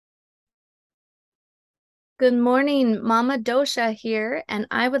Good morning, Mama Dosha here, and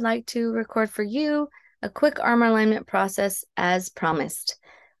I would like to record for you a quick armor alignment process as promised.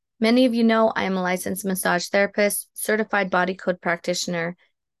 Many of you know I am a licensed massage therapist, certified body code practitioner,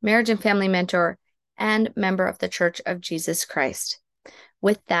 marriage and family mentor, and member of the Church of Jesus Christ.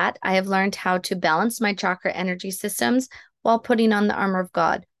 With that, I have learned how to balance my chakra energy systems while putting on the armor of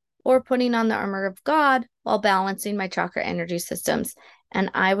God, or putting on the armor of God while balancing my chakra energy systems.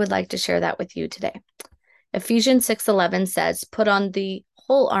 And I would like to share that with you today. Ephesians 6:11 says, "Put on the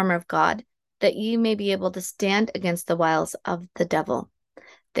whole armor of God, that ye may be able to stand against the wiles of the devil."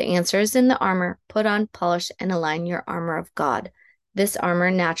 The answer is in the armor. Put on, polish, and align your armor of God. This armor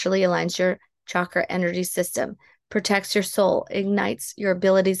naturally aligns your chakra energy system, protects your soul, ignites your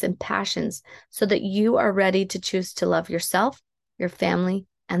abilities and passions so that you are ready to choose to love yourself, your family,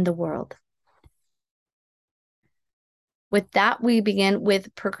 and the world. With that, we begin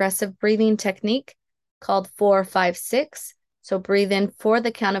with progressive breathing technique called 4-5-6. So breathe in for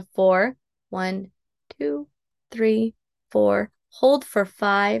the count of 4. 1, 2, 3, 4. Hold for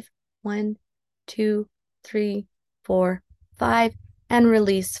 5. 1, 2, 3, 4, 5. And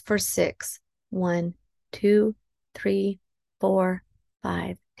release for 6. 1, 2, 3, 4,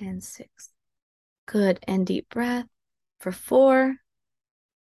 5, and 6. Good. And deep breath for 4.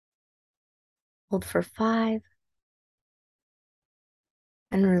 Hold for 5.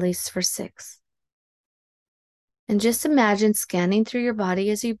 And release for 6. And just imagine scanning through your body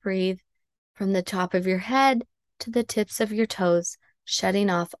as you breathe from the top of your head to the tips of your toes, shutting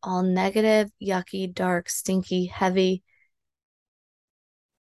off all negative, yucky, dark, stinky, heavy,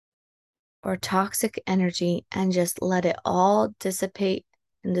 or toxic energy, and just let it all dissipate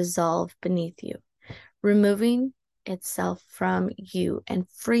and dissolve beneath you, removing itself from you and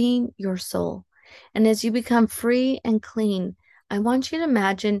freeing your soul. And as you become free and clean, I want you to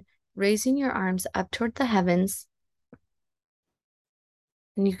imagine raising your arms up toward the heavens.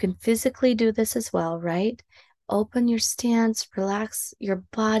 And you can physically do this as well, right? Open your stance, relax your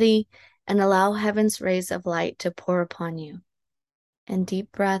body, and allow heaven's rays of light to pour upon you. And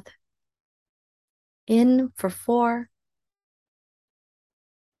deep breath in for 4,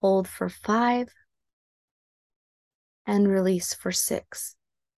 hold for 5, and release for 6.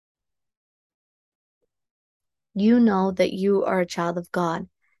 You know that you are a child of God.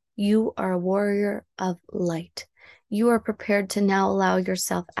 You are a warrior of light. You are prepared to now allow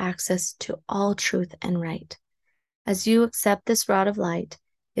yourself access to all truth and right. As you accept this rod of light,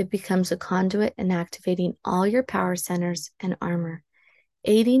 it becomes a conduit in activating all your power centers and armor,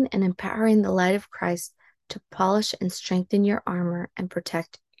 aiding and empowering the light of Christ to polish and strengthen your armor and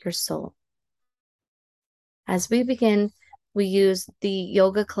protect your soul. As we begin, we use the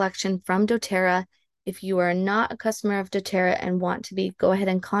yoga collection from doTERRA. If you are not a customer of doTERRA and want to be, go ahead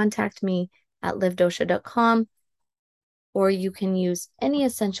and contact me at livedosha.com, or you can use any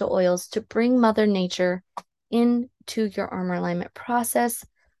essential oils to bring Mother Nature into your armor alignment process.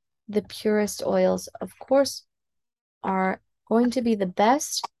 The purest oils, of course, are going to be the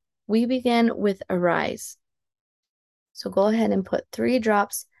best. We begin with Arise. So go ahead and put 3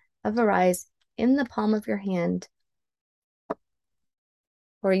 drops of Arise in the palm of your hand,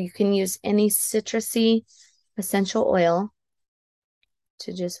 or you can use any citrusy essential oil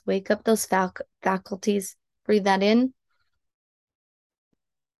to just wake up those faculties. Breathe that in.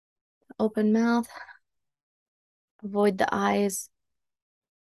 Open mouth. Avoid the eyes.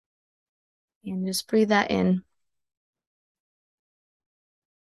 And just breathe that in.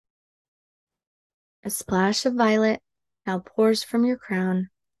 A splash of violet now pours from your crown,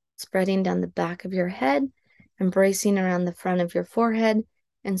 spreading down the back of your head, embracing around the front of your forehead,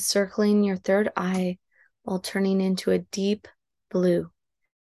 encircling your third eye while turning into a deep blue.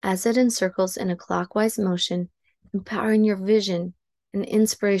 As it encircles in a clockwise motion, empowering your vision and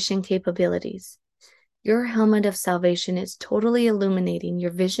inspiration capabilities. Your helmet of salvation is totally illuminating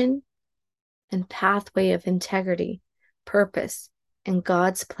your vision and pathway of integrity, purpose, and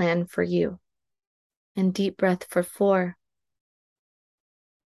God's plan for you. And deep breath for 4.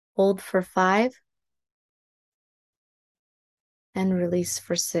 Hold for 5. And release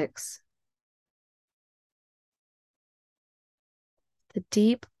for 6. The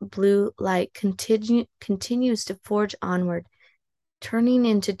deep blue light continues to forge onward, turning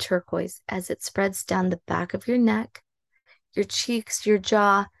into turquoise as it spreads down the back of your neck, your cheeks, your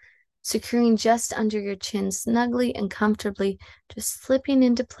jaw, securing just under your chin, snugly and comfortably, just slipping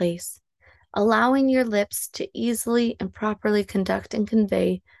into place, allowing your lips to easily and properly conduct and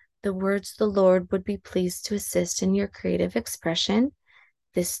convey the words the Lord would be pleased to assist in your creative expression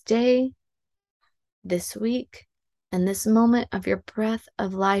this day, this week, and this moment of your breath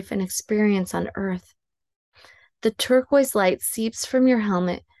of life and experience on earth. The turquoise light seeps from your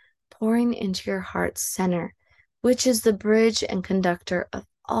helmet, pouring into your heart's center, which is the bridge and conductor of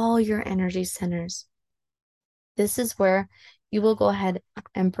all your energy centers. This is where you will go ahead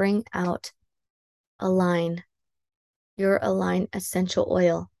and bring out your Align essential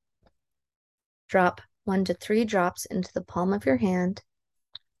oil. Drop 1 to 3 drops into the palm of your hand.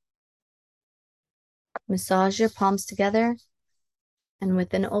 Massage your palms together, and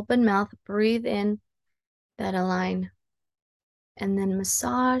with an open mouth, breathe in that Align, and then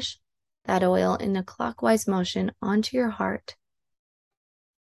massage that oil in a clockwise motion onto your heart.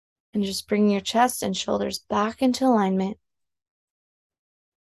 And just bring your chest and shoulders back into alignment.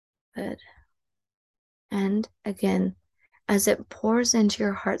 Good. And again, as it pours into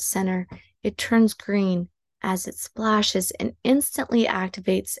your heart center, it turns green as it splashes and instantly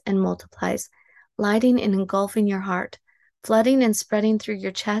activates and multiplies, lighting and engulfing your heart, flooding and spreading through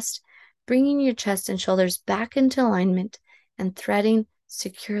your chest, bringing your chest and shoulders back into alignment and threading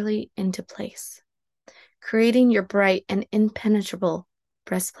securely into place, creating your bright and impenetrable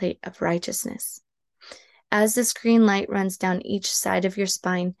breastplate of righteousness. As this green light runs down each side of your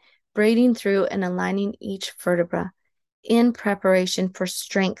spine, braiding through and aligning each vertebra in preparation for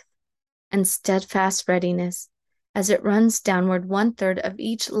strength and steadfast readiness. As it runs downward, 1/3 of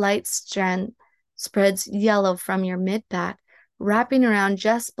each light strand spreads yellow from your mid-back, wrapping around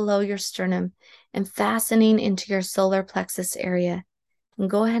just below your sternum and fastening into your solar plexus area. And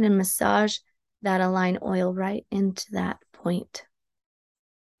go ahead and massage that Align oil right into that point.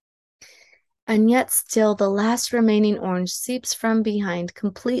 And yet still the last remaining orange seeps from behind,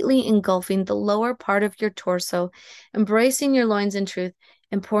 completely engulfing the lower part of your torso, embracing your loins in truth,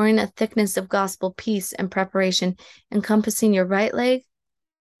 and pouring a thickness of gospel peace and preparation, encompassing your right leg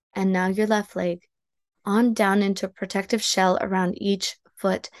and now your left leg, on down into a protective shell around each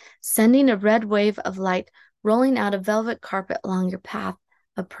foot, sending a red wave of light rolling out a velvet carpet along your path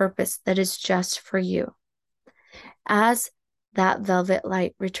of purpose that is just for you. As that velvet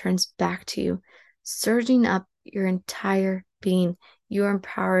light returns back to you, surging up your entire being, you are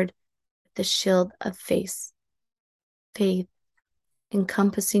empowered with the shield of faith,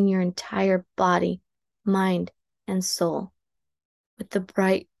 encompassing your entire body, mind, and soul with the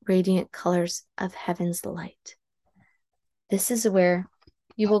bright, radiant colors of heaven's light. This is where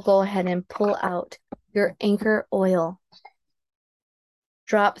you will go ahead and pull out your anchor oil.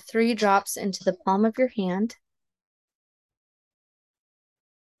 Drop 3 drops into the palm of your hand.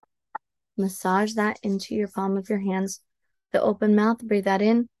 Massage that into your palm of your hands. The open mouth, breathe that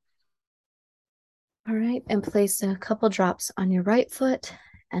in. All right, and place a couple drops on your right foot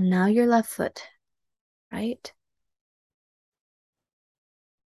and now your left foot, right?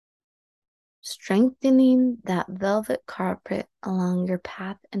 Strengthening that velvet carpet along your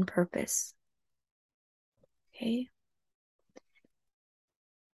path and purpose. Okay.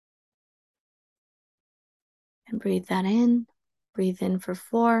 And breathe that in. Breathe in for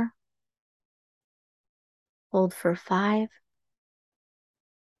 4. Hold for 5.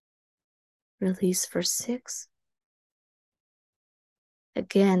 Release for 6.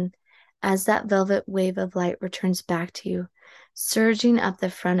 Again, as that velvet wave of light returns back to you, surging up the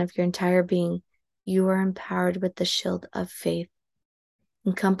front of your entire being, you are empowered with the shield of faith,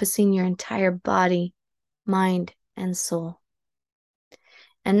 encompassing your entire body, mind, and soul.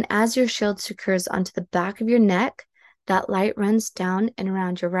 And as your shield secures onto the back of your neck, that light runs down and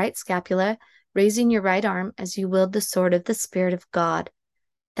around your right scapula, raising your right arm as you wield the sword of the Spirit of God.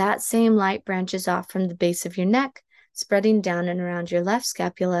 That same light branches off from the base of your neck, spreading down and around your left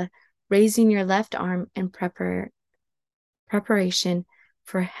scapula, raising your left arm in preparation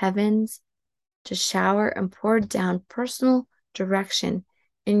for heavens to shower and pour down personal direction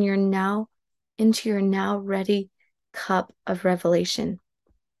into your now ready cup of revelation.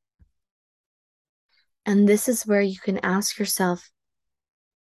 And this is where you can ask yourself,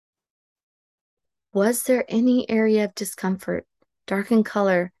 was there any area of discomfort, darkened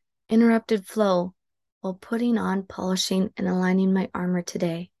color, interrupted flow while putting on, polishing, and aligning my armor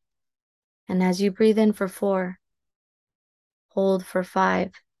today? And as you breathe in for 4, hold for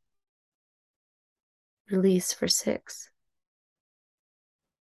 5, release for 6.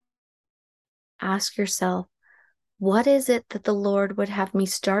 Ask yourself, what is it that the Lord would have me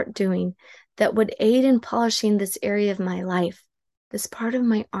start doing that would aid in polishing this area of my life, this part of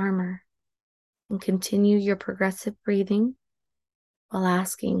my armor? And continue your progressive breathing while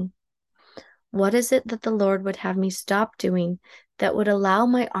asking, what is it that the Lord would have me stop doing that would allow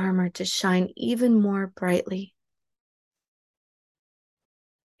my armor to shine even more brightly?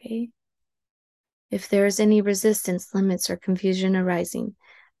 Okay. If there is any resistance, limits, or confusion arising,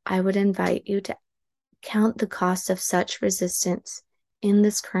 I would invite you to Count the cost of such resistance in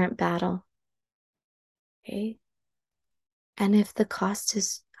this current battle. Okay? And if the cost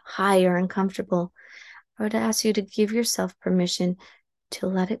is high or uncomfortable, I would ask you to give yourself permission to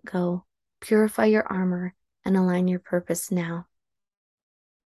let it go, purify your armor, and align your purpose now.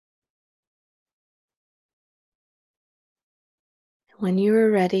 When you are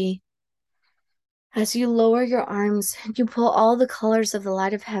ready, as you lower your arms, you pull all the colors of the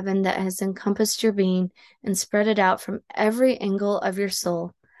light of heaven that has encompassed your being and spread it out from every angle of your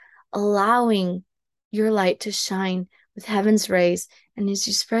soul, allowing your light to shine with heaven's rays. And as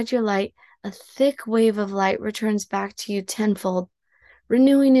you spread your light, a thick wave of light returns back to you tenfold,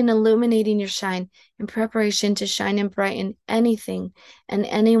 renewing and illuminating your shine in preparation to shine and brighten anything and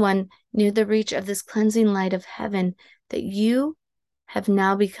anyone near the reach of this cleansing light of heaven that you have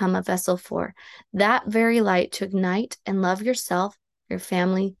now become a vessel for, that very light to ignite and love yourself, your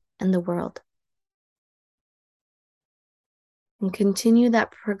family, and the world. And continue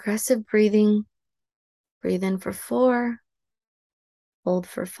that progressive breathing. Breathe in for 4, hold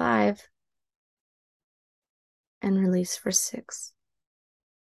for 5, and release for 6.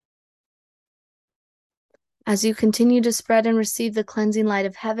 As you continue to spread and receive the cleansing light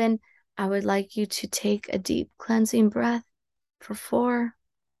of heaven, I would like you to take a deep cleansing breath for 4,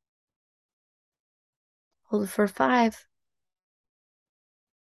 hold for 5,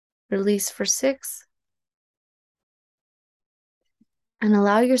 release for 6, and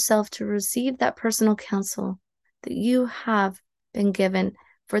allow yourself to receive that personal counsel that you have been given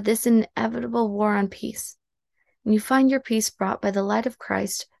for this inevitable war on peace. And you find your peace brought by the light of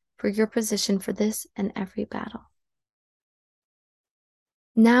Christ for your position for this and every battle.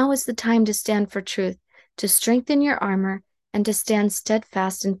 Now is the time to stand for truth, to strengthen your armor, and to stand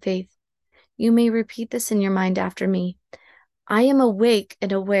steadfast in faith. You may repeat this in your mind after me. I am awake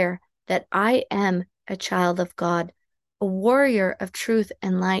and aware that I am a child of God, a warrior of truth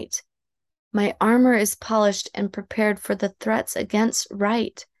and light. My armor is polished and prepared for the threats against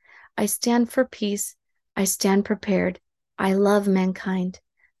right. I stand for peace. I stand prepared. I love mankind.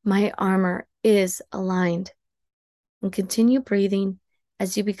 My armor is aligned. And continue breathing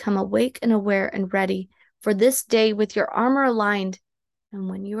as you become awake and aware and ready for this day with your armor aligned. And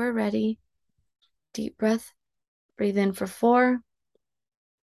when you are ready, deep breath, breathe in for 4,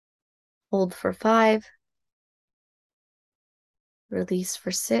 hold for 5, release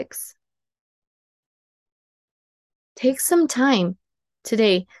for 6. Take some time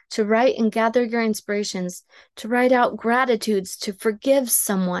today to write and gather your inspirations, to write out gratitudes, to forgive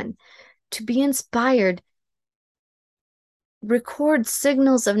someone, to be inspired. Record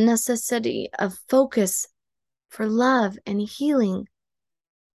signals of necessity, of focus for love and healing.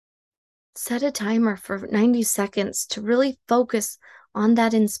 Set a timer for 90 seconds to really focus on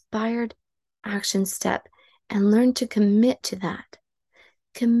that inspired action step and learn to commit to that.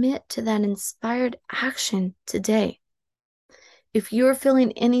 Commit to that inspired action today. If you're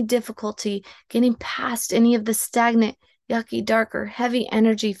feeling any difficulty getting past any of the stagnant, yucky, dark, or heavy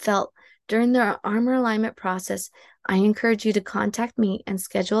energy felt during the armor alignment process, I encourage you to contact me and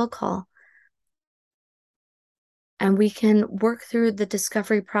schedule a call. And we can work through the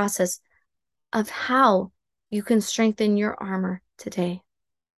discovery process of how you can strengthen your armor today.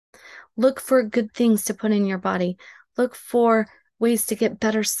 Look for good things to put in your body. Look for ways to get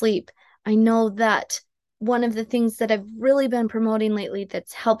better sleep. I know that one of the things that I've really been promoting lately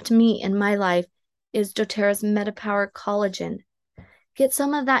that's helped me in my life is doTERRA's MetaPower Collagen. Get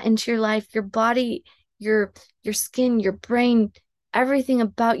some of that into your life, your body, your skin, your brain, everything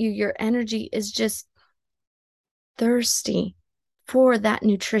about you, your energy is just thirsty for that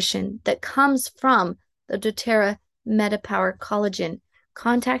nutrition that comes from the doTERRA MetaPower Collagen.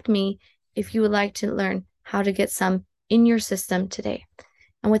 Contact me if you would like to learn how to get some in your system today.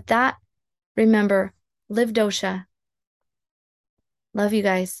 And with that, remember, live dosha. Love you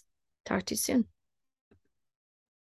guys. Talk to you soon.